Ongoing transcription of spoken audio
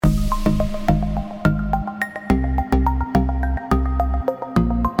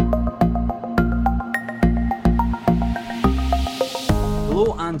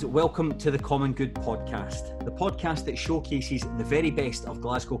welcome to the Common Good podcast, the podcast that showcases the very best of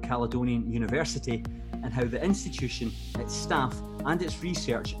Glasgow Caledonian University and how the institution, its staff and its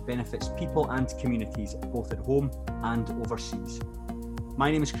research benefits people and communities both at home and overseas. My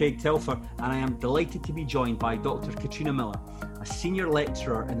name is Craig Telfer and I am delighted to be joined by Dr. Katrina Miller, a senior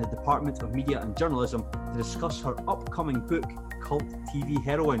lecturer in the Department of Media and Journalism, to discuss her upcoming book, Cult TV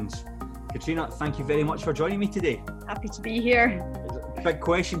Heroines. Katrina, thank you very much for joining me today. Happy to be here. Big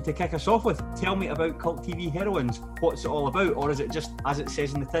question to kick us off with. Tell me about Cult TV Heroines. What's it all about, or is it just as it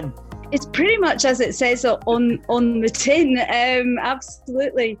says in the tin? It's pretty much as it says on the tin.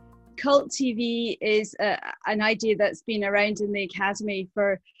 Absolutely. Cult TV is an idea that's been around in the Academy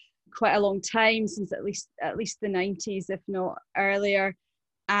for quite a long time, since at least the 90s, if not earlier.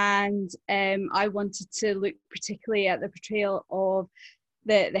 And I wanted to look particularly at the portrayal of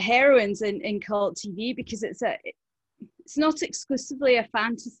the heroines in cult TV, because it's not exclusively a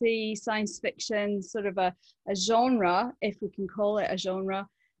fantasy, science fiction sort of a genre, if we can call it a genre,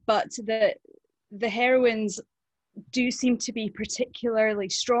 but the heroines do seem to be particularly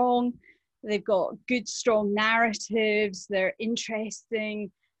strong. They've got good, strong narratives. They're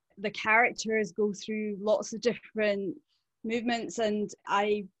interesting. The characters go through lots of different movements, and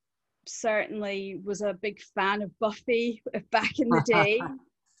I certainly was a big fan of Buffy back in the day.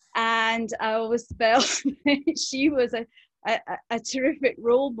 And I always felt she was a terrific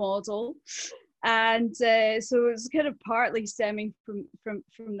role model. And so it was kind of partly stemming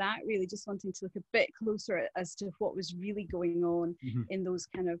from that, really just wanting to look a bit closer as to what was really going on in those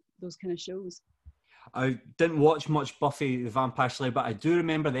kind of shows. I didn't watch much Buffy the Vampire Slayer, but I do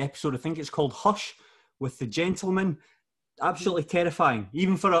remember the episode, I think it's called Hush, with the gentleman. Absolutely terrifying,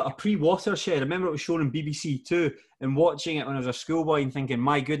 even for a pre-Watershed. I remember it was shown on BBC Two, and watching it when I was a schoolboy and thinking,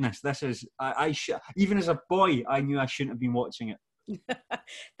 my goodness, this is, even as a boy, I knew I shouldn't have been watching it.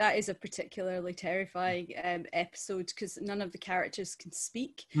 That is a particularly terrifying episode, because none of the characters can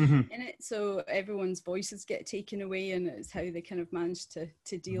speak in it, so everyone's voices get taken away, and it's how they kind of manage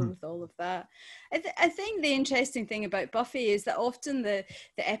to deal with all of that. I think the interesting thing about Buffy is that often the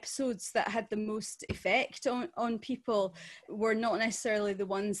episodes that had the most effect on people were not necessarily the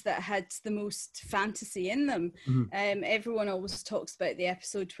ones that had the most fantasy in them. Everyone always talks about the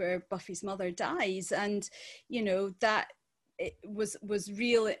episode where Buffy's mother dies, and you know that it was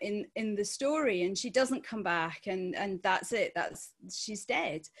real in the story, and she doesn't come back, and that's it, she's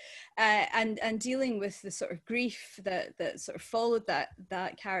dead, and dealing with the sort of grief that sort of followed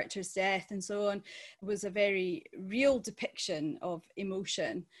that character's death and so on was a very real depiction of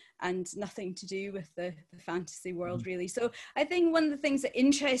emotion and nothing to do with the fantasy world, really. So I think one of the things that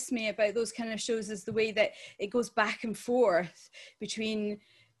interests me about those kind of shows is the way that it goes back and forth between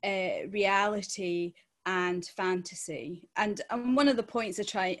reality and fantasy. And one of the points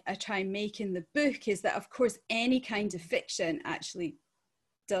I try and make in the book is that, of course, any kind of fiction actually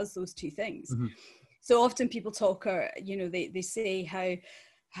does those two things. So often people talk, they say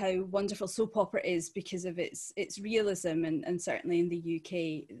how wonderful soap opera is because of its realism, and certainly in the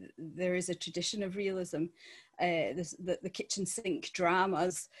UK there is a tradition of realism. The kitchen sink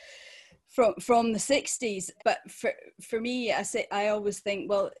dramas from the 60s, but for me, I always think,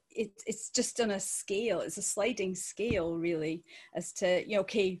 well, it's just on a scale. It's a sliding scale, really, as to,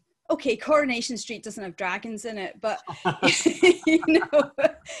 okay, Coronation Street doesn't have dragons in it, but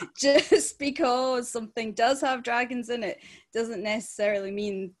just because something does have dragons in it doesn't necessarily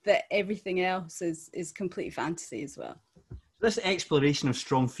mean that everything else is complete fantasy as well. This exploration of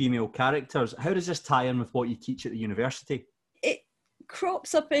strong female characters, how does this tie in with what you teach at the university?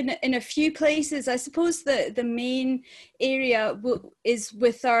 Crops up in a few places. I suppose the main area is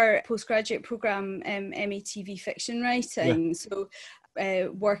with our postgraduate programme, MA TV fiction writing. So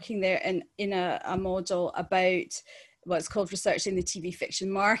working there in a model about what's called researching the TV fiction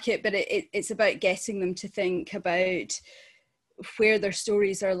market, but it's about getting them to think about where their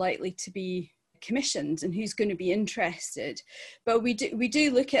stories are likely to be commissioned and who's going to be interested. But we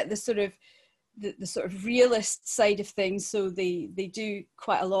do look at the sort of realist side of things. So they do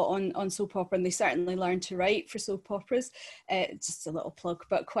quite a lot on soap opera, and they certainly learn to write for soap operas. Just a little plug,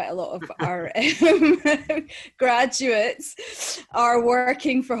 but quite a lot of our graduates are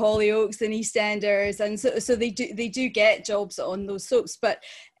working for Hollyoaks and EastEnders, and so they do get jobs on those soaps. But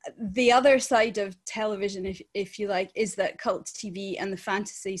the other side of television, if you like, is that cult TV and the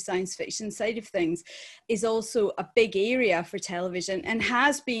fantasy science fiction side of things is also a big area for television, and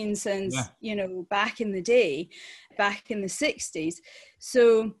has been since, back in the day, back in the 60s.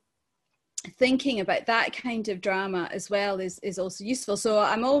 So thinking about that kind of drama as well is also useful. So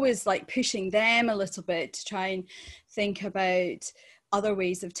I'm always like pushing them a little bit to try and think about other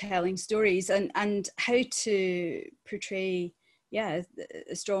ways of telling stories, and how to portray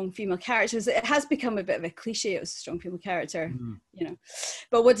strong female characters. It has become a bit of a cliche. It was a strong female character,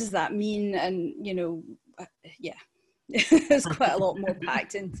 but what does that mean? And there's quite a lot more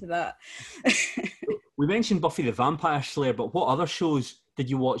packed into that. We mentioned Buffy the Vampire Slayer, but what other shows did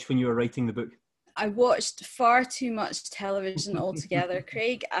you watch when you were writing the book? I watched far too much television altogether,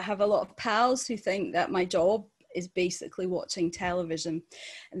 Craig. I have a lot of pals who think that my job is basically watching television,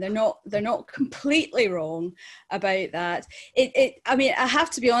 and they're not completely wrong about that. I mean, I have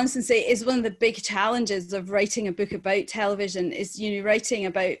to be honest and say, is one of the big challenges of writing a book about television is, writing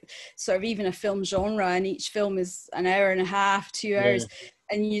about sort of even a film genre, and each film is an hour and a half, 2 hours. Yeah.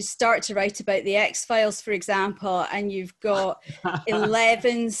 And you start to write about the X-Files, for example, and you've got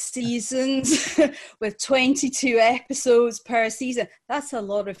 11 seasons with 22 episodes per season. That's a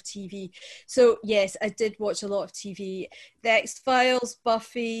lot of TV. So yes, I did watch a lot of TV. The X-Files,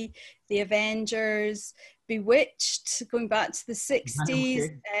 Buffy, The Avengers, Bewitched, going back to the 60s,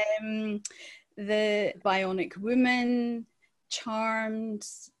 okay. The Bionic Woman, Charmed,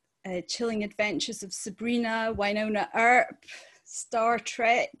 Chilling Adventures of Sabrina, Wynonna Earp, Star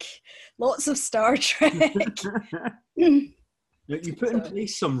Trek, lots of Star Trek. You put in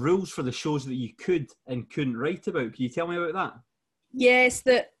place some rules for the shows that you could and couldn't write about. Can you tell me about that? Yes,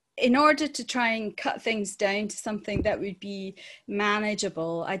 that in order to try and cut things down to something that would be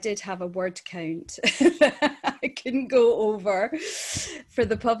manageable, I did have a word count I couldn't go over for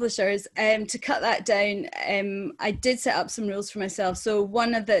the publishers. To cut that down, I did set up some rules for myself. So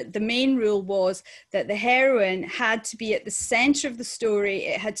one of the main rule was that the heroine had to be at the center of the story.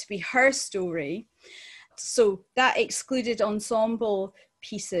 It had to be her story. So that excluded ensemble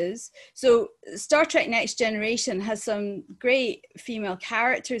pieces. So Star Trek Next Generation has some great female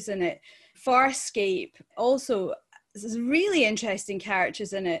characters in it. Farscape also has really interesting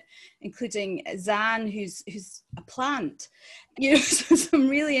characters in it, including Zan, who's a plant. So some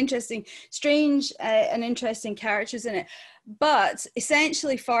really interesting, strange and interesting characters in it. But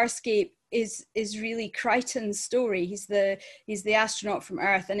essentially Farscape is really Crichton's story. He's the astronaut from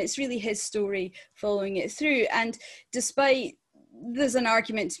Earth, and it's really his story following it through. And despite there's an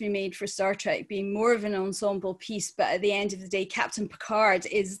argument to be made for Star Trek being more of an ensemble piece, but at the end of the day, Captain Picard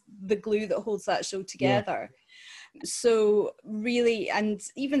is the glue that holds that show together. Yeah. So really, and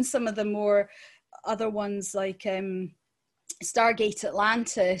even some of the more other ones like Stargate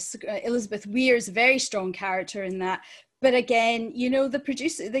Atlantis, Elizabeth Weir's a very strong character in that. But again,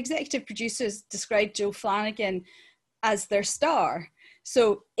 the executive producers described Joe Flanagan as their star.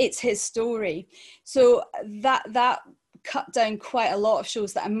 So it's his story. So that cut down quite a lot of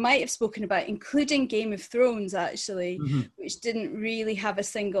shows that I might have spoken about, including Game of Thrones, actually, mm-hmm. which didn't really have a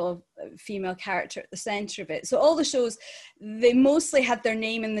single female character at the center of it. So all the shows, they mostly had their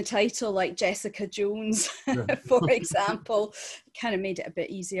name in the title, like Jessica Jones, for example. Kind of made it a bit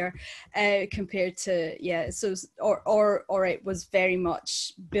easier compared to, so, or it was very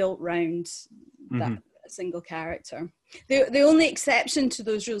much built around mm-hmm. that single character. The only exception to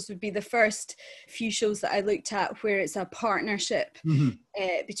those rules would be the first few shows that I looked at where it's a partnership mm-hmm.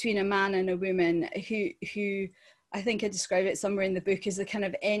 Between a man and a woman who I think I describe it somewhere in the book as a kind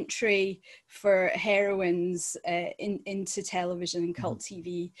of entry for heroines into television and cult mm-hmm.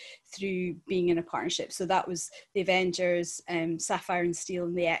 TV through being in a partnership. So that was the Avengers, Sapphire and Steel,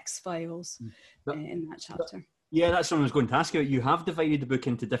 and the X-Files in that chapter. Yeah, that's what I was going to ask you. You have divided the book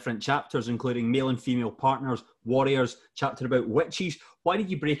into different chapters, including male and female partners, warriors, chapter about witches. Why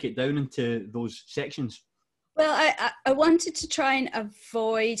did you break it down into those sections? Well, I wanted to try and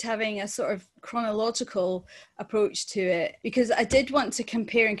avoid having a sort of chronological approach to it, because I did want to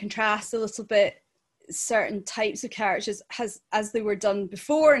compare and contrast a little bit certain types of characters as they were done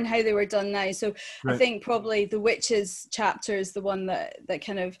before and how they were done now. So right. I think probably the witches chapter is the one that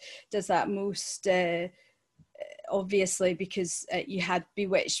kind of does that most obviously, because you had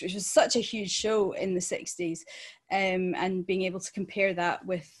Bewitched, which was such a huge show in the 60s, and being able to compare that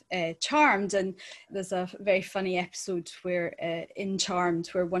with Charmed. And there's a very funny episode where in Charmed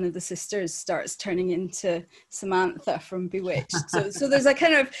where one of the sisters starts turning into Samantha from Bewitched. So there's a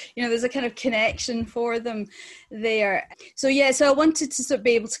kind of connection for them there. So I wanted to sort of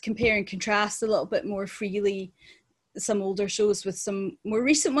be able to compare and contrast a little bit more freely some older shows with some more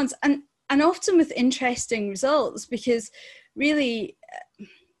recent ones, and often with interesting results, because really,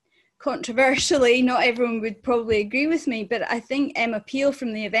 controversially, not everyone would probably agree with me, but I think Emma Peel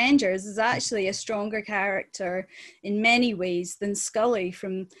from The Avengers is actually a stronger character in many ways than Scully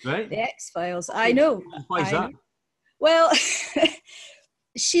from The X-Files. I know. Why is that? Well,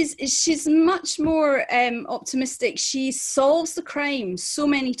 she's much more optimistic. She solves the crime so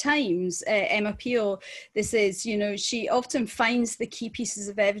many times. Emma Peel, this is, you know, she often finds the key pieces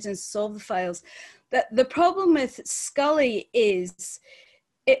of evidence to solve the files. The problem with Scully is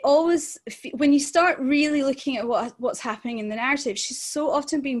it always, when you start really looking at what's happening in the narrative, she's so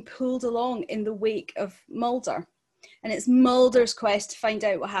often being pulled along in the wake of Mulder. And it's Mulder's quest to find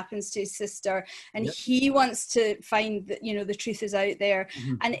out what happens to his sister, and yep. He wants to find that, you know, the truth is out there.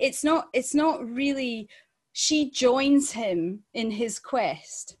 Mm-hmm. And it's not really, she joins him in his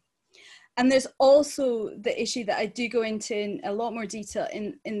quest. And there's also the issue that I do go into in a lot more detail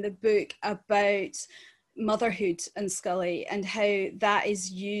in the book about motherhood and Scully, and how that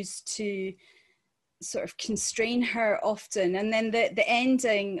is used to sort of constrain her often. And then the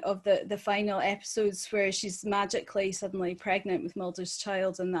ending of the final episodes, where she's magically suddenly pregnant with Mulder's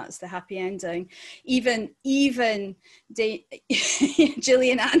child, and that's the happy ending. Even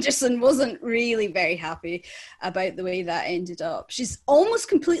Gillian Anderson wasn't really very happy about the way that ended up. She's almost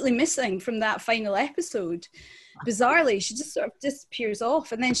completely missing from that final episode. Bizarrely, she just sort of disappears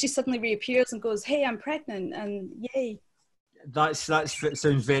off, and then she suddenly reappears and goes, "Hey, I'm pregnant," and yay. That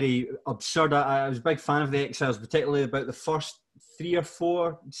sounds very absurd. I was a big fan of the X-Files, particularly about the first 3 or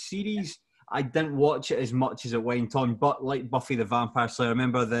 4 series. I didn't watch it as much as it went on, but like Buffy the Vampire Slayer, I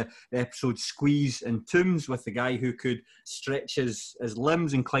remember the episode Squeeze and Tombs with the guy who could stretch his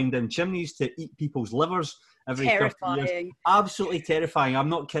limbs and climb down chimneys to eat people's livers every 30 years. Absolutely terrifying. I'm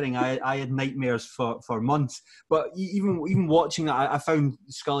not kidding. I had nightmares for months. But even watching that, I found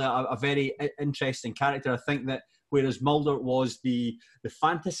Scully a very interesting character. I think that whereas Mulder was the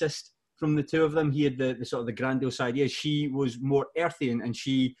fantasist from the two of them, he had the sort of the grandiose ideas. She was more earthy, and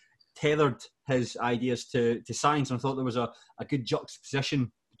she tethered his ideas to science. And I thought there was a good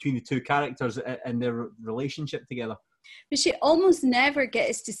juxtaposition between the two characters and their relationship together. But she almost never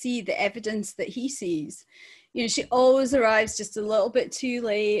gets to see the evidence that he sees. You know, she always arrives just a little bit too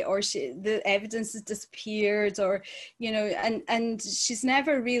late, or the evidence has disappeared, or, you know, and she's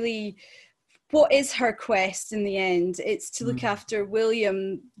never really... What is her quest in the end? It's to look after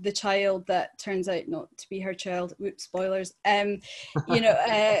William, the child that turns out not to be her child. Whoops, spoilers. You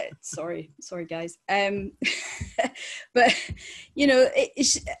know, sorry guys. But you know,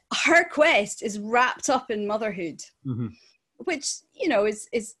 her quest is wrapped up in motherhood, which, you know,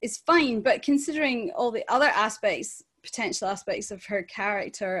 is fine. But considering all the other potential aspects of her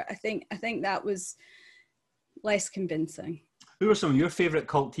character, I think that was less convincing. Who are some of your favourite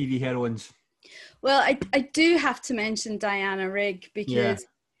cult TV heroines? Well, I do have to mention Diana Rigg, because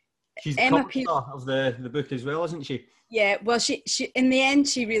she's Emma Peel of the book as well, isn't she? Yeah, well, she in the end,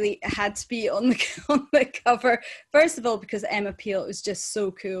 she really had to be on the cover. First of all, because Emma Peel was just so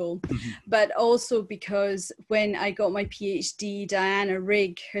cool, but also because when I got my PhD, Diana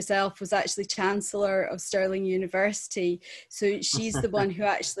Rigg herself was actually Chancellor of Stirling University. So she's the one who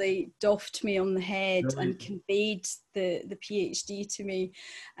actually doffed me on the head and conveyed the PhD to me.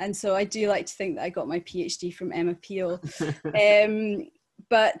 And so I do like to think that I got my PhD from Emma Peel.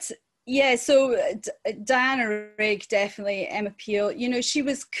 But yeah, so Diana Rigg, definitely. Emma Peel, you know, she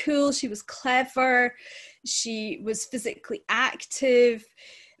was cool, she was clever, she was physically active.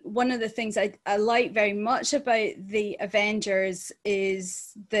 One of the things I like very much about the Avengers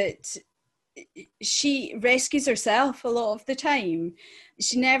is that she rescues herself a lot of the time.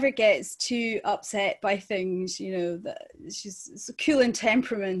 She never gets too upset by things, you know, that she's cool in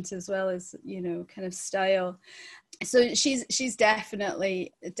temperament as well as, you know, kind of style. So she's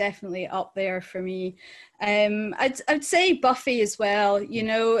definitely up there for me. I'd say Buffy as well. You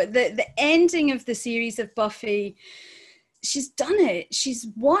know, the ending of the series of Buffy, she's done it. She's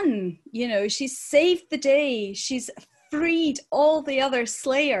won. You know, she's saved the day. She's freed all the other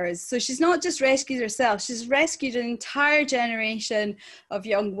slayers. So she's not just rescued herself, she's rescued an entire generation of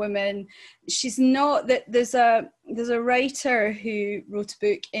young women. She's not that there's a writer who wrote a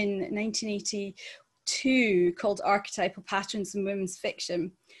book in 1982 called Archetypal Patterns in Women's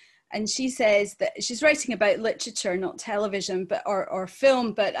Fiction, and she says that she's writing about literature, not television, but or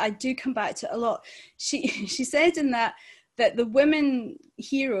film, but I do come back to it a lot. She said in that the women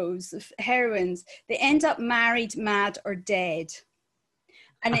heroines, they end up married, mad, or dead.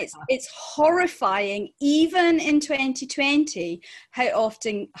 And it's horrifying, even in 2020, how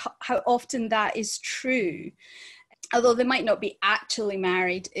often that is true. Although they might not be actually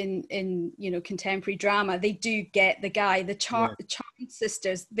married in you know, contemporary drama, they do get the guy, the Charmed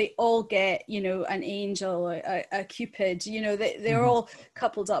sisters, they all get, you know, an angel, a Cupid, you know, they're all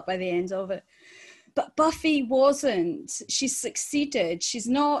coupled up by the end of it. But Buffy wasn't. She succeeded. She's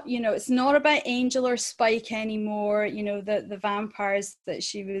not, you know, it's not about Angel or Spike anymore, you know, the vampires that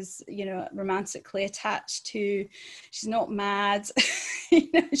she was, you know, romantically attached to. She's not mad. You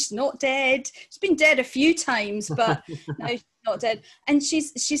know, she's not dead. She's been dead a few times, but now she's not dead. And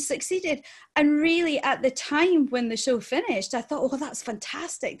she's succeeded. And really, at the time when the show finished, I thought, oh, that's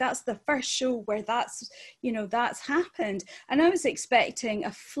fantastic. That's the first show where that's, you know, that's happened. And I was expecting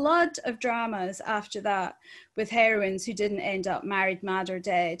a flood of dramas after that with heroines who didn't end up married, mad, or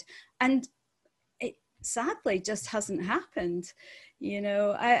dead. And it sadly just hasn't happened. You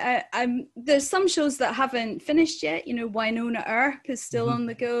know, I'm there's some shows that haven't finished yet. You know, Wynonna Earp is still on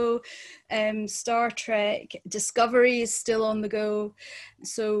the go. Star Trek Discovery is still on the go.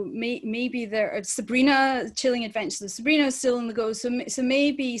 So maybe Sabrina, Chilling Adventures of Sabrina is still on the go. So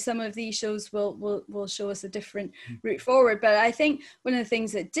maybe some of these shows will show us a different route forward. But I think one of the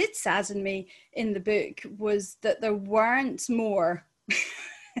things that did sadden me in the book was that there weren't more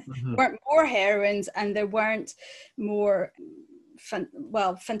weren't more heroines, and there weren't more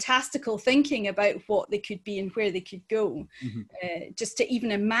fantastical thinking about what they could be and where they could go. Just to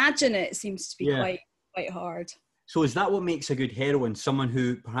even imagine it seems to be quite hard. So is that what makes a good heroine? Someone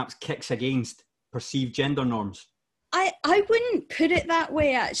who perhaps kicks against perceived gender norms? I wouldn't put it that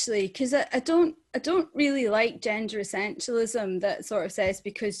way, actually, because I don't really like gender essentialism that sort of says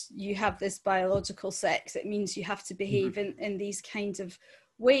because you have this biological sex it means you have to behave in these kinds of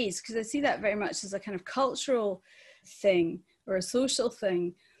ways, because I see that very much as a kind of cultural thing or a social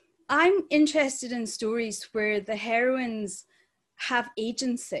thing. I'm interested in stories where the heroines have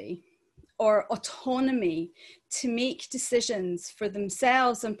agency or autonomy to make decisions for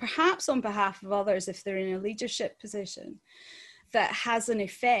themselves and perhaps on behalf of others if they're in a leadership position that has an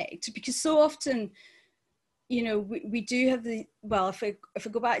effect. Because so often, you know, we do have if I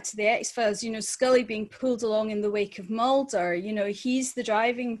go back to the X-Files, you know, Scully being pulled along in the wake of Mulder, you know, he's the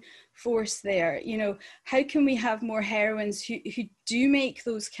driving force there. You know, how can we have more heroines who do make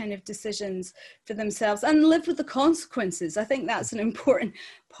those kind of decisions for themselves and live with the consequences? I think that's an important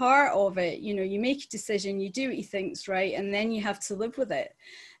part of it. You know, you make a decision, you do what you think's right, and then you have to live with it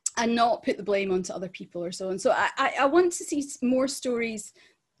and not put the blame onto other people or so on. So I want to see more stories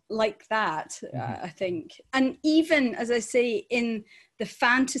like that, I think. And even, as I say, in the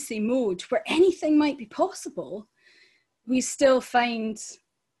fantasy mode where anything might be possible, we still find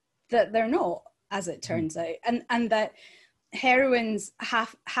that they're not, as it turns out, and that heroines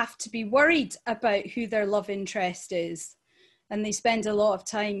have to be worried about who their love interest is, and they spend a lot of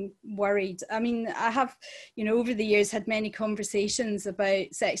time worried. I mean, I have, you know, over the years had many conversations about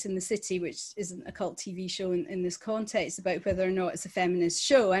Sex and the City, which isn't a cult TV show in this context, about whether or not it's a feminist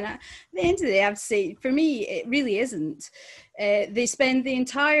show. And at the end of the day, I have to say, for me, it really isn't. They spend the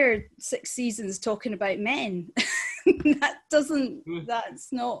entire 6 seasons talking about men.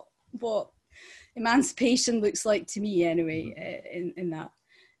 That's not what emancipation looks like to me anyway, in that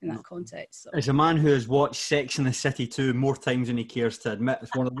context. So. As a man who has watched Sex and the City 2 more times than he cares to admit,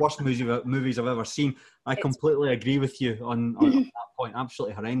 it's one of the worst movies I've ever seen. I completely agree with you on that point.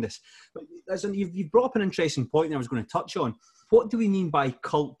 Absolutely horrendous. But you've brought up an interesting point that I was going to touch on. What do we mean by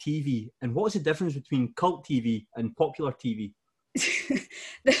cult TV, and what's the difference between cult TV and popular TV?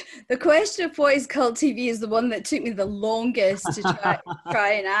 The question of what is cult TV is the one that took me the longest to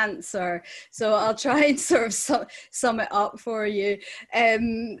try and answer. So I'll try and sort of sum it up for you.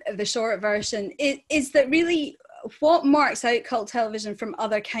 The short version is that really what marks out cult television from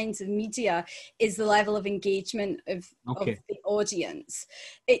other kinds of media is the level of engagement of the audience.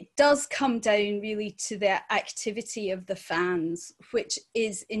 It does come down really to the activity of the fans, which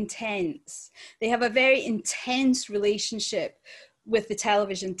is intense. They have a very intense relationship with the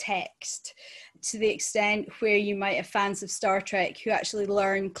television text, to the extent where you might have fans of Star Trek who actually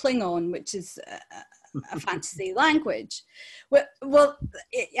learn Klingon, which is a fantasy language. Well,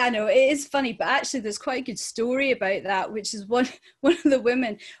 I know it is funny, but actually there's quite a good story about that, which is one of the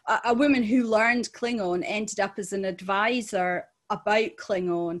women, a woman who learned Klingon ended up as an advisor about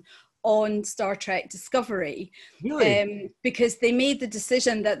Klingon on Star Trek Discovery. Really? Because they made the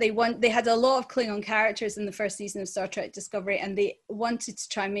decision that they had a lot of Klingon characters in the first season of Star Trek Discovery, and they wanted to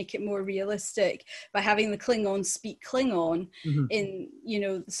try and make it more realistic by having the Klingons speak Klingon in, you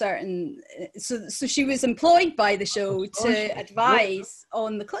know, certain, so she was employed by the show to advise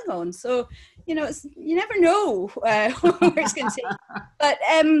on the Klingons. So, you know, you never know where it's going to take. But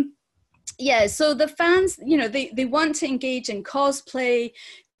yeah, so the fans, you know, they want to engage in cosplay.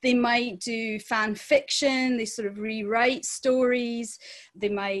 They might do fan fiction, they sort of rewrite stories, they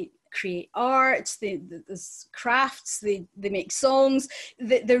might create art, there's crafts, they make songs,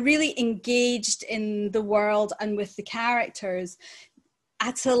 they're really engaged in the world and with the characters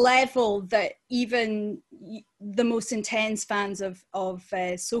at a level that even the most intense fans of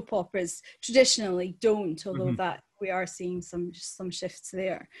soap operas traditionally don't, although that we are seeing some shifts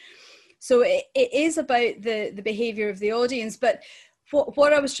there. So it is about the behavior of the audience. But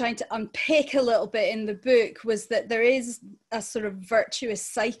what I was trying to unpick a little bit in the book was that there is a sort of virtuous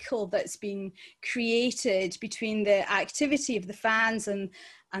cycle that's been created between the activity of the fans and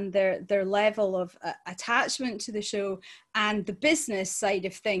their level of attachment to the show and the business side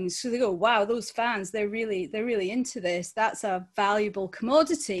of things. So they go, wow, those fans, they're really into this. That's a valuable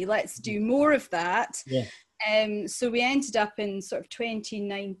commodity. Let's do more of that. Yeah. So we ended up in sort of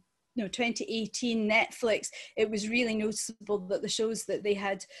 2018 Netflix. It was really noticeable that the shows that they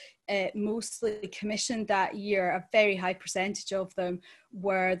had mostly commissioned that year, a very high percentage of them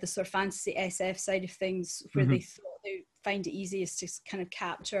were the sort of fantasy SF side of things, where they thought they find it easiest to kind of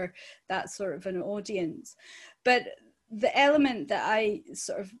capture that sort of an audience. But the element that I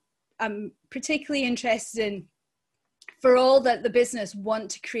sort of am particularly interested in, for all that the business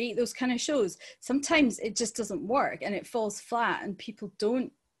want to create those kind of shows, sometimes it just doesn't work and it falls flat and people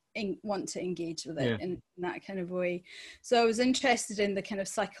don't want to engage with it in that kind of way. So I was interested in the kind of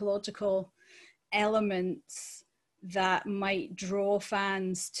psychological elements that might draw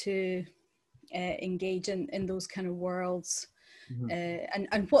fans to engage in those kind of worlds,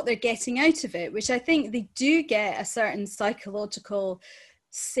 and what they're getting out of it, which I think they do get a certain psychological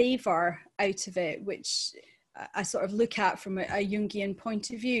savor out of it, which I sort of look at from a Jungian point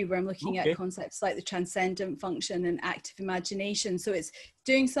of view, where I'm looking at concepts like the transcendent function and active imagination. So it's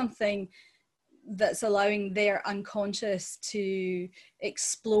doing something that's allowing their unconscious to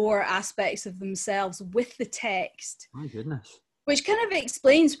explore aspects of themselves with the text. My goodness. Which kind of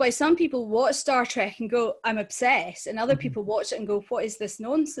explains why some people watch Star Trek and go, I'm obsessed, and other people watch it and go, what is this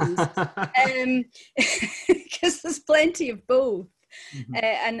nonsense? Because there's plenty of both.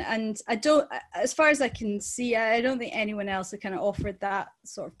 And I don't, as far as I can see, I don't think anyone else had kind of offered that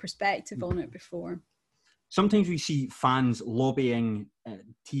sort of perspective on it before. Sometimes we see fans lobbying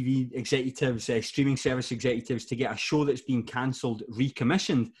TV executives, streaming service executives, to get a show that's been cancelled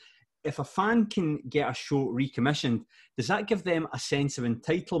recommissioned. If a fan can get a show recommissioned, does that give them a sense of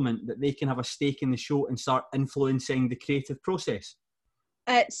entitlement that they can have a stake in the show and start influencing the creative process?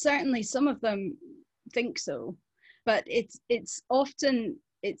 Certainly, some of them think so, but it's often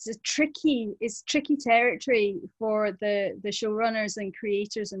tricky territory for the showrunners and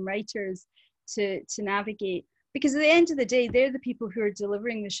creators and writers to navigate, because at the end of the day, they're the people who are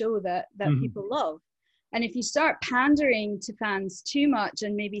delivering the show that people love. And if you start pandering to fans too much,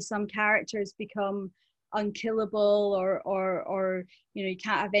 and maybe some characters become unkillable, or you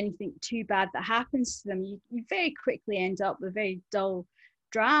can't have anything too bad that happens to them, you very quickly end up with very dull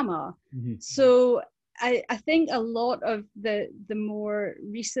drama. So I think a lot of the more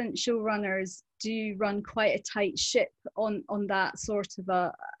recent showrunners do run quite a tight ship on that sort of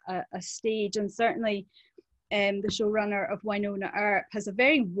a stage, and certainly the showrunner of Wynonna Earp has a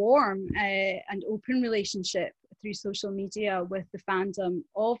very warm and open relationship through social media with the fandom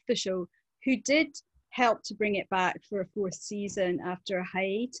of the show, who did help to bring it back for a fourth season after a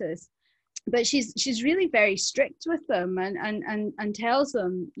hiatus. But she's really very strict with them and tells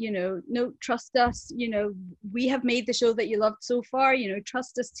them, no, trust us, we have made the show that you loved so far,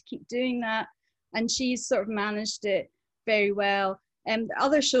 trust us to keep doing that. And she's sort of managed it very well.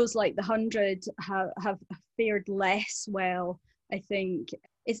 Other shows like The 100 have fared less well, I think.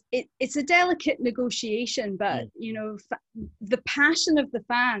 It's a delicate negotiation, but the passion of the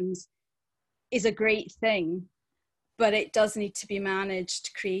fans is a great thing, but it does need to be managed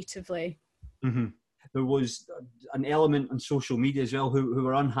creatively. There was an element on social media as well who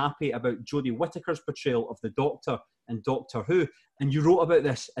were unhappy about Jodie Whittaker's portrayal of the Doctor in Doctor Who, and you wrote about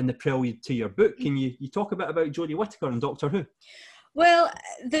this in the prelude to your book. Can you talk a bit about Jodie Whittaker and Doctor Who? Well,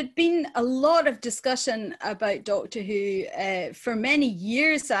 there'd been a lot of discussion about Doctor Who for many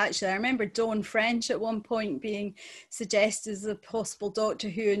years, actually. I remember Dawn French at one point being suggested as a possible Doctor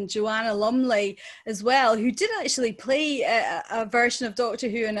Who, and Joanna Lumley as well, who did actually play a version of Doctor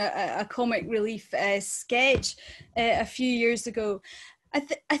Who in a comic relief sketch a few years ago.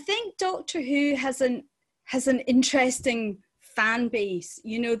 I think Doctor Who has an interesting fan base.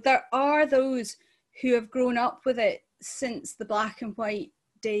 There are those who have grown up with it since the black and white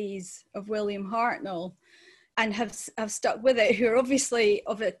days of William Hartnell and have stuck with it, who are obviously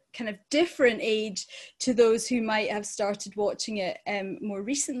of a kind of different age to those who might have started watching it more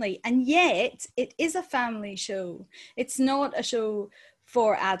recently. And yet it is a family show. It's not a show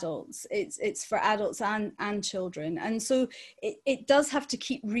for adults. It's for adults and children. And so it does have to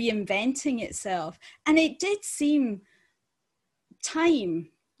keep reinventing itself. And it did seem time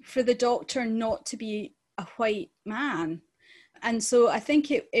for the Doctor not to be a white man. And so I think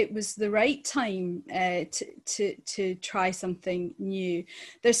it was the right time to try something new.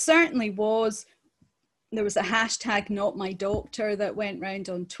 There certainly was. There was a hashtag Not My Doctor that went round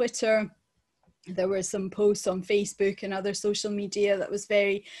on Twitter. There were some posts on Facebook and other social media that was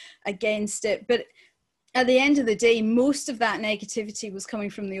very against it. But at the end of the day, most of that negativity was coming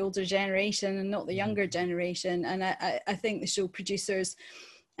from the older generation and not the younger generation. And I think the show producers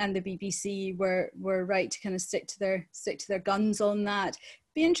and the BBC were right to kind of stick to their guns on that.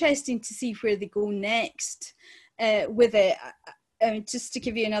 Be interesting to see where they go next with it. Just to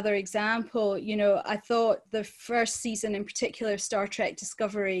give you another example, I thought the first season in particular, Star Trek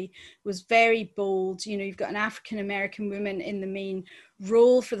Discovery, was very bold. You've got an African-American woman in the main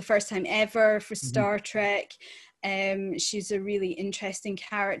role for the first time ever for Star Trek. She's a really interesting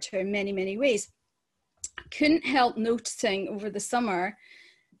character in many, many ways. I couldn't help noticing over the summer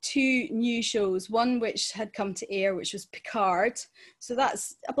 2 new shows, one which had come to air, which was Picard. So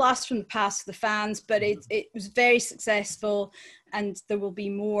that's a blast from the past for the fans, but it was very successful, and there will be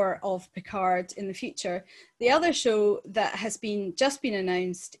more of Picard in the future. The other show that has just been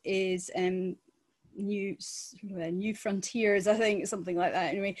announced is New Frontiers, I think, something like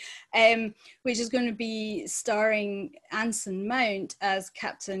that anyway, which is going to be starring Anson Mount as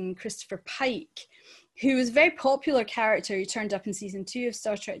Captain Christopher Pike, who was a very popular character who turned up in season 2 of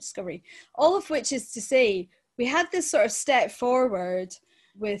Star Trek Discovery. All of which is to say, we had this sort of step forward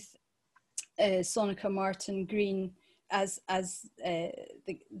with Sonika Martin Green as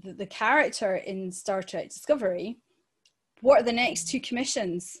the character in Star Trek Discovery. What are the next 2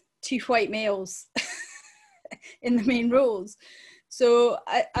 commissions? 2 white males in the main roles. So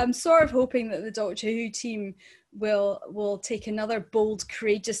I'm sort of hoping that the Doctor Who team will take another bold,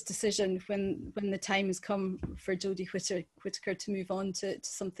 courageous decision when the time has come for Jodie Whittaker to move on to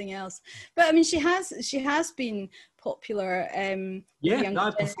something else. But I mean, she has been popular.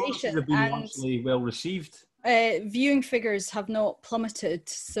 That performances have been actually well received. Viewing figures have not plummeted,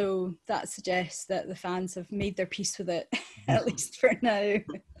 so that suggests that the fans have made their peace with it, at least for now.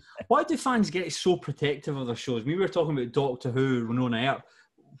 Why do fans get so protective of their shows? We were talking about Doctor Who, Winona Earp.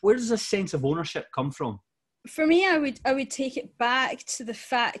 Where does this sense of ownership come from? For me, I would take it back to the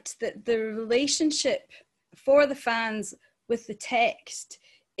fact that the relationship for the fans with the text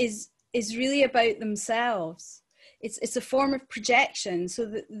is really about themselves. It's a form of projection, so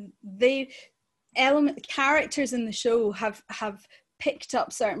that characters in the show have picked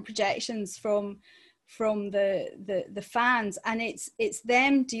up certain projections from the fans, and it's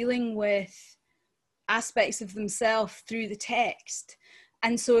them dealing with aspects of themselves through the text.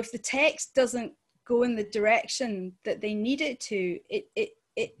 And so if the text doesn't go in the direction that they need it to,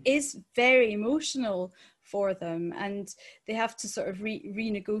 it is very emotional for them, and they have to sort of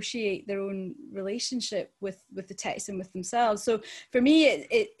renegotiate their own relationship with the text and with themselves. So for me,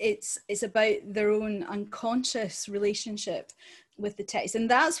 it's about their own unconscious relationship with the text, and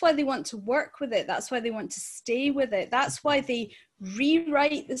that's why they want to work with it. That's why they want to stay with it. That's why they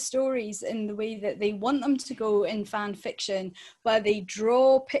rewrite the stories in the way that they want them to go in fan fiction, why they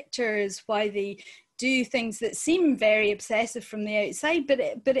draw pictures, why they do things that seem very obsessive from the outside, but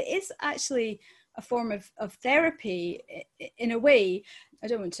it is actually a form of therapy in a way. I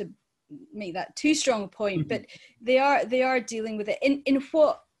don't want to make that too strong a point, but they are dealing with it in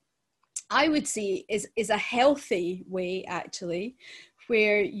what I would see is a healthy way, actually,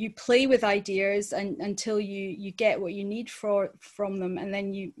 where you play with ideas until you get what you need from them, and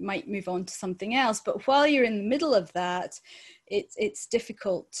then you might move on to something else. But while you're in the middle of that, it's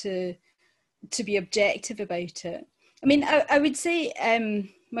difficult to be objective about it. I mean, I would say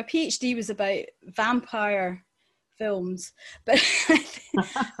my PhD was about vampire films, but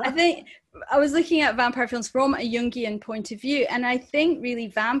I think I was looking at vampire films from a Jungian point of view, and I think really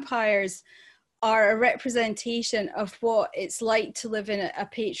vampires are a representation of what it's like to live in a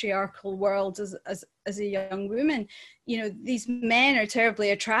patriarchal world as a young woman. You know, these men are terribly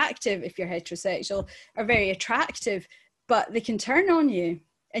attractive. If you're heterosexual, are very attractive, but they can turn on you,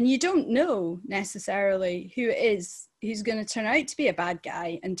 and you don't know necessarily who it is who's going to turn out to be a bad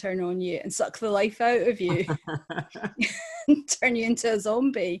guy and turn on you and suck the life out of you and turn you into a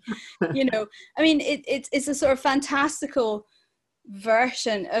zombie. You know, I mean, it's a sort of fantastical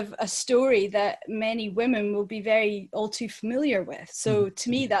version of a story that many women will be all too familiar with. So to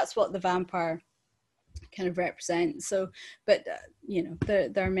me, that's what the vampire kind of represent. So, but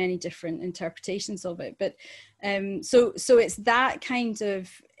there are many different interpretations of it. But so it's that kind of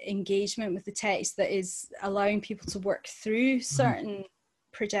engagement with the text that is allowing people to work through certain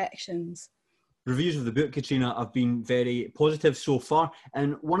projections. Reviews of the book, Katrina, have been very positive so far,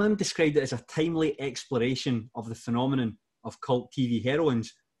 and one of them described it as a timely exploration of the phenomenon of cult TV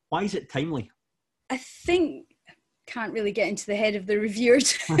heroines. Why is it timely? I think, can't really get into the head of the reviewer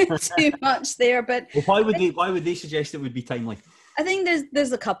too much there, but well, why would they suggest it would be timely? I think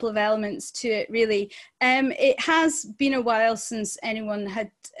there's a couple of elements to it, really. It has been a while since anyone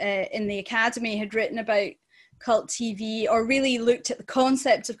had in the Academy had written about cult TV or really looked at the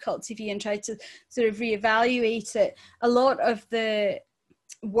concept of cult TV and tried to sort of reevaluate it. A lot of the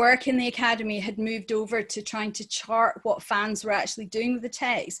work in the Academy had moved over to trying to chart what fans were actually doing with the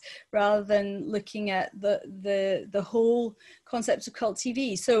text rather than looking at the whole concept of cult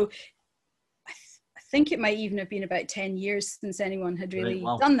TV. So I think it might even have been about 10 years since anyone had really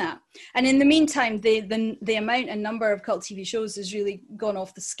done that. And in the meantime, the amount and number of cult TV shows has really gone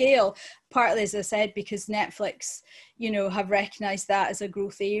off the scale, partly, as I said, because Netflix, have recognized that as a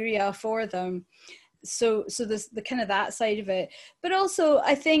growth area for them. So there's the kind of that side of it. But also,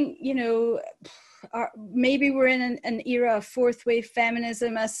 I think, maybe we're in an era of fourth wave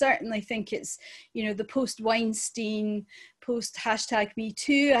feminism. I certainly think it's, the post-Weinstein,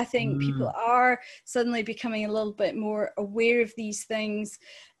 post-#MeToo. I think people are suddenly becoming a little bit more aware of these things.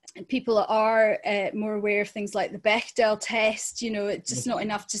 People are more aware of things like the Bechdel test. It's just not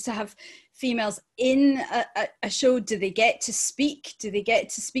enough just to have females in a show. Do they get to speak? Do they get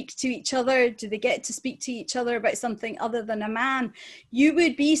to speak to each other? Do they get to speak to each other about something other than a man? You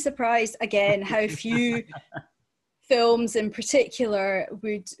would be surprised, again, how few films in particular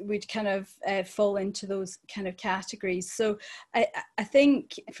would kind of fall into those kind of categories. So I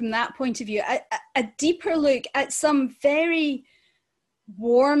think from that point of view, a deeper look at some very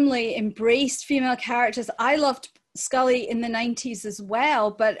warmly embraced female characters. I loved Scully in the 90s as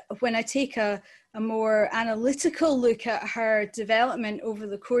well, but when I take a more analytical look at her development over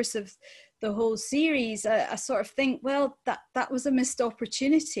the course of the whole series, I sort of think, well, that was a missed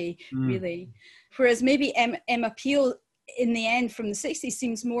opportunity, really. Whereas maybe Emma Peel in the end from the 60s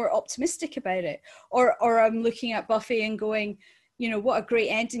seems more optimistic about it. Or I'm looking at Buffy and going, what a great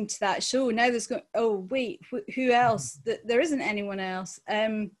ending to that show. Now there's going, oh, wait, who else? There isn't anyone else.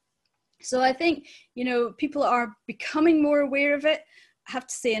 So I think, people are becoming more aware of it. I have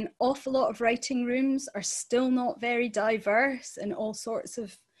to say an awful lot of writing rooms are still not very diverse in all sorts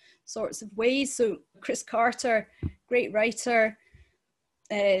of ways. So Chris Carter, great writer,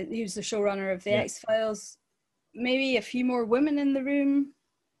 he was the showrunner of The X-Files. Maybe a few more women in the room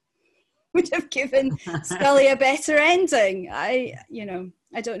would have given Scully a better ending. I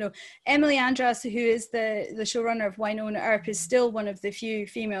don't know. Emily Andras, who is the showrunner of Wynonna Earp, is still one of the few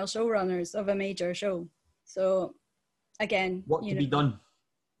female showrunners of a major show. So again, work to be done.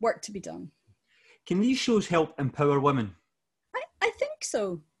 Work to be done. Can these shows help empower women? I think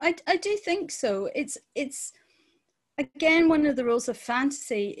so. I do think so. It's again, one of the roles of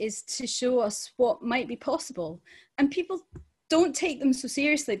fantasy is to show us what might be possible. And people don't take them so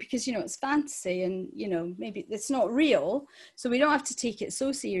seriously because, it's fantasy and, maybe it's not real. So we don't have to take it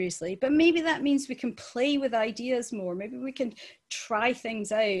so seriously. But maybe that means we can play with ideas more. Maybe we can try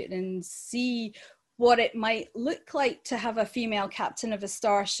things out and see what it might look like to have a female captain of a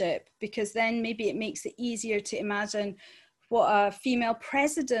starship, because then maybe it makes it easier to imagine what a female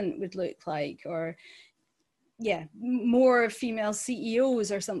president would look like, or more female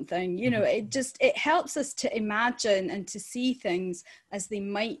CEOs or something. It helps us to imagine and to see things as they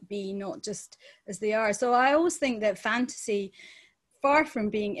might be, not just as they are. So I always think that fantasy, far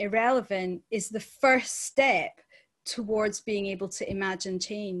from being irrelevant, is the first step towards being able to imagine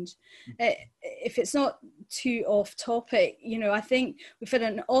change. If it's not too off topic, I think we've had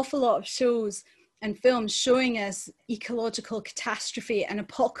an awful lot of shows and films showing us ecological catastrophe and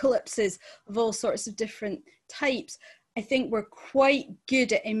apocalypses of all sorts of different types. I think we're quite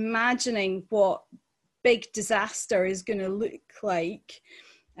good at imagining what big disaster is going to look like.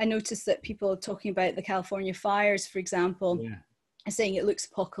 I noticed that people are talking about the California fires, for example, saying it looks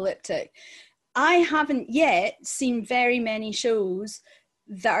apocalyptic. I haven't yet seen very many shows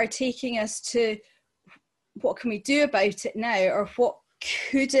that are taking us to what can we do about it now, or what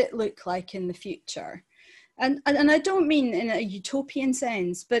could it look like in the future. And I don't mean in a utopian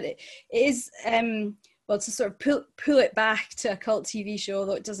sense, but it is, to sort of pull it back to a cult TV show,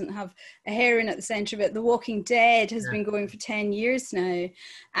 although it doesn't have a heroine at the centre of it. The Walking Dead has been going for 10 years now.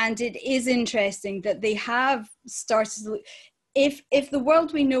 And it is interesting that they have started to look, if the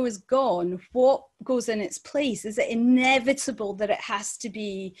world we know is gone, what goes in its place? Is it inevitable that it has to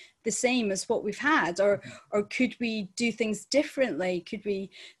be the same as what we've had, or could we do things differently? Could we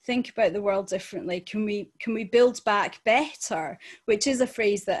think about the world differently? Can we build back better, which is a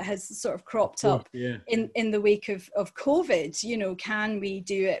phrase that has sort of cropped up in the wake of COVID. You know, can we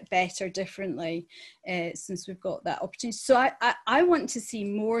do it better, differently, since we've got that opportunity? So I want to see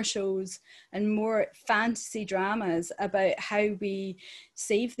more shows and more fantasy dramas about how we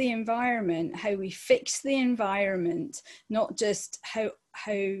save the environment, how we fix the environment, not just how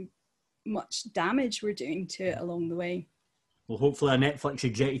much damage we're doing to it along the way. Well, hopefully a Netflix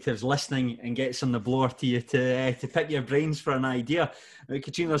executive's listening and gets on the blower to you to pick your brains for an idea.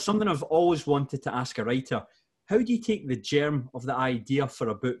 Katrina, there's something I've always wanted to ask a writer. How do you take the germ of the idea for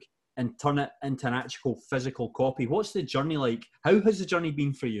a book and turn it into an actual physical copy? What's the journey like? How has the journey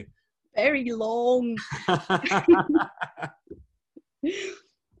been for you? Very long.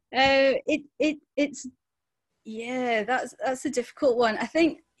 It's that's a difficult one.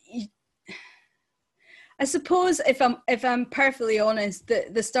 I suppose if I'm perfectly honest,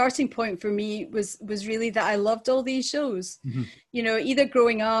 the starting point for me was really that I loved all these shows. Mm-hmm. You know, either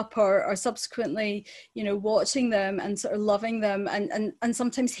growing up or subsequently, you know, watching them and sort of loving them and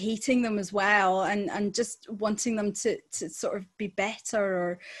sometimes hating them as well, and just wanting them to sort of be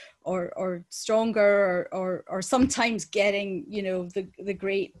better or stronger or sometimes getting, you know, the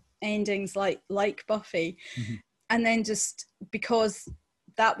great endings like Buffy. Mm-hmm. And then just because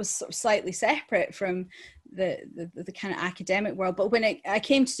that was sort of slightly separate from the kind of academic world. But when I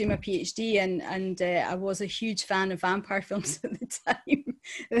came to do my PhD and I was a huge fan of vampire films at the time,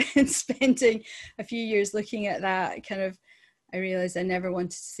 and spending a few years looking at that, I realised I never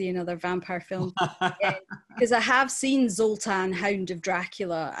wanted to see another vampire film again, because I have seen Zoltan, Hound of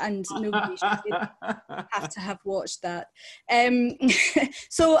Dracula, and nobody should have to have watched that.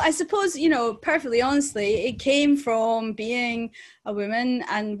 So I suppose, you know, perfectly honestly, it came from being a woman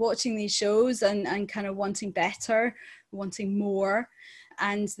and watching these shows and kind of wanting better, wanting more,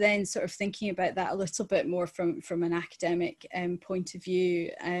 and then sort of thinking about that a little bit more from an academic point of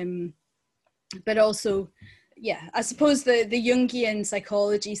view, but also, yeah, I suppose the Jungian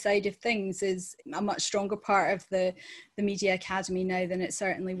psychology side of things is a much stronger part of the Media Academy now than it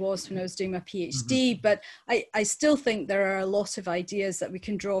certainly was when I was doing my PhD. Mm-hmm. But I still think there are a lot of ideas that we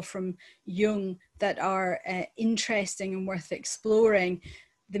can draw from Jung that are interesting and worth exploring.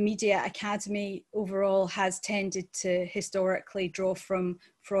 The Media Academy overall has tended to historically draw from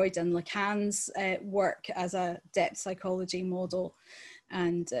Freud and Lacan's work as a depth psychology model.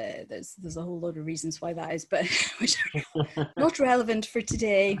 And there's a whole load of reasons why that is, but which are not relevant for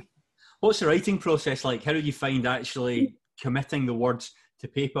today. What's the writing process like? How do you find actually committing the words to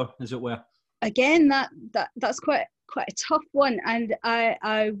paper, as it were? Again, that's quite a tough one, and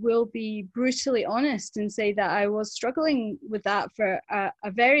I will be brutally honest and say that I was struggling with that for a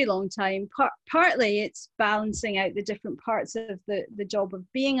very long time. Partly it's balancing out the different parts of the job of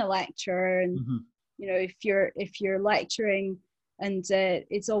being a lecturer, and mm-hmm. you know, if you're lecturing. And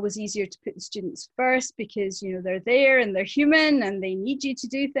it's always easier to put the students first because, you know, they're there and they're human and they need you to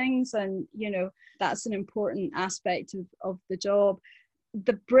do things. And, you know, that's an important aspect of the job.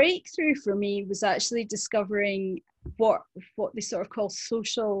 The breakthrough for me was actually discovering what they sort of call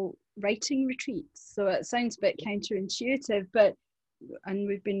social writing retreats. So it sounds a bit counterintuitive, and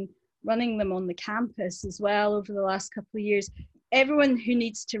we've been running them on the campus as well over the last couple of years. Everyone who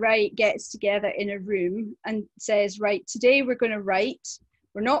needs to write gets together in a room and says, right, today we're going to write.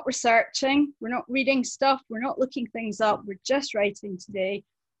 We're not researching, we're not reading stuff, we're not looking things up, we're just writing today.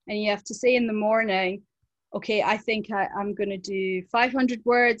 And you have to say in the morning, okay, I think I'm going to do 500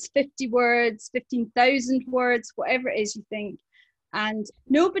 words, 50 words, 15,000 words, whatever it is you think. And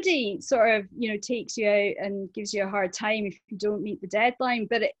nobody sort of, you know, takes you out and gives you a hard time if you don't meet the deadline,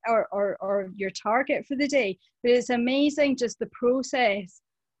 but or your target for the day. But it's amazing just the process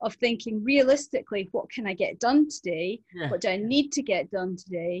of thinking realistically, what can I get done today? Yeah. What do I need to get done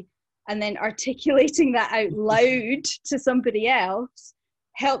today? And then articulating that out loud to somebody else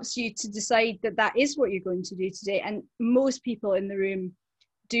helps you to decide that is what you're going to do today. And most people in the room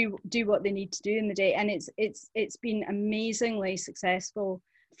do what they need to do in the day, and it's been amazingly successful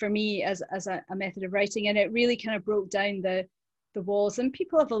for me as a method of writing, and it really kind of broke down the walls. And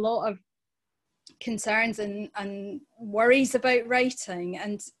people have a lot of concerns and worries about writing,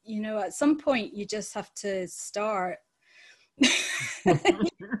 and you know, at some point you just have to start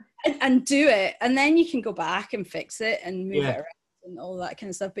and do it, and then you can go back and fix it and move it around. and all that kind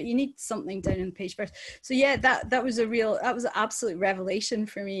of stuff, but you need something down on the page first. So yeah, that was an absolute revelation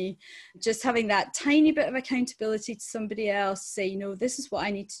for me, just having that tiny bit of accountability to somebody else, say, you know, this is what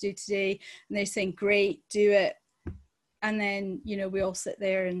I need to do today, and they're saying, great, do it. And then, you know, we all sit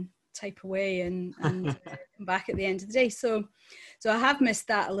there and type away and come back at the end of the day. So I have missed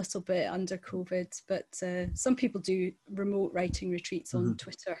that a little bit under COVID, but some people do remote writing retreats on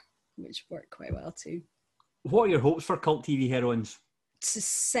Twitter, which work quite well too. What are your hopes for Cult TV Heroines? To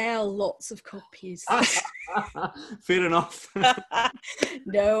sell lots of copies. Fair enough.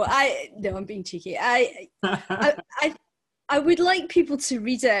 No, I'm being cheeky. I would like people to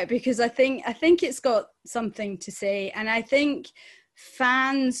read it, because I think it's got something to say, and I think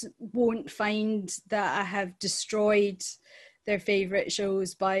fans won't find that I have destroyed their favorite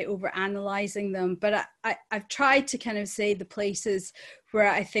shows by overanalyzing them, but I've tried to kind of say the places where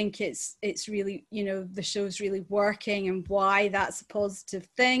I think it's really, you know, the show's really working and why that's a positive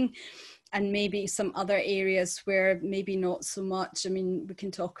thing, and maybe some other areas where maybe not so much. I mean, we can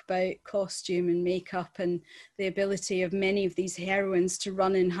talk about costume and makeup and the ability of many of these heroines to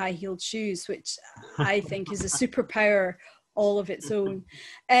run in high-heeled shoes, which I think is a superpower all of its own.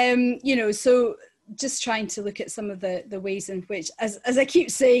 You know, so just trying to look at some of the ways in which, as I keep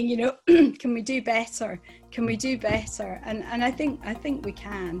saying, you know, can we do better? Can we do better? And I think we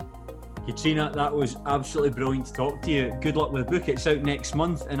can. Katrina, that was absolutely brilliant to talk to you. Good luck with the book. It's out next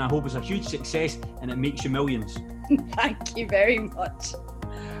month, and I hope it's a huge success and it makes you millions. Thank you very much.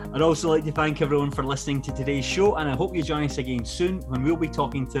 I'd also like to thank everyone for listening to today's show, and I hope you join us again soon when we'll be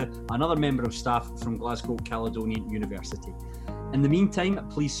talking to another member of staff from Glasgow Caledonian University. In the meantime,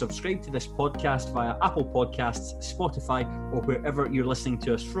 please subscribe to this podcast via Apple Podcasts, Spotify, or wherever you're listening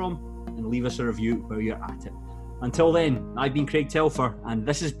to us from, and leave us a review while you're at it. Until then, I've been Craig Telfer, and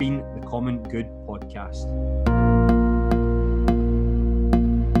this has been the Common Good Podcast.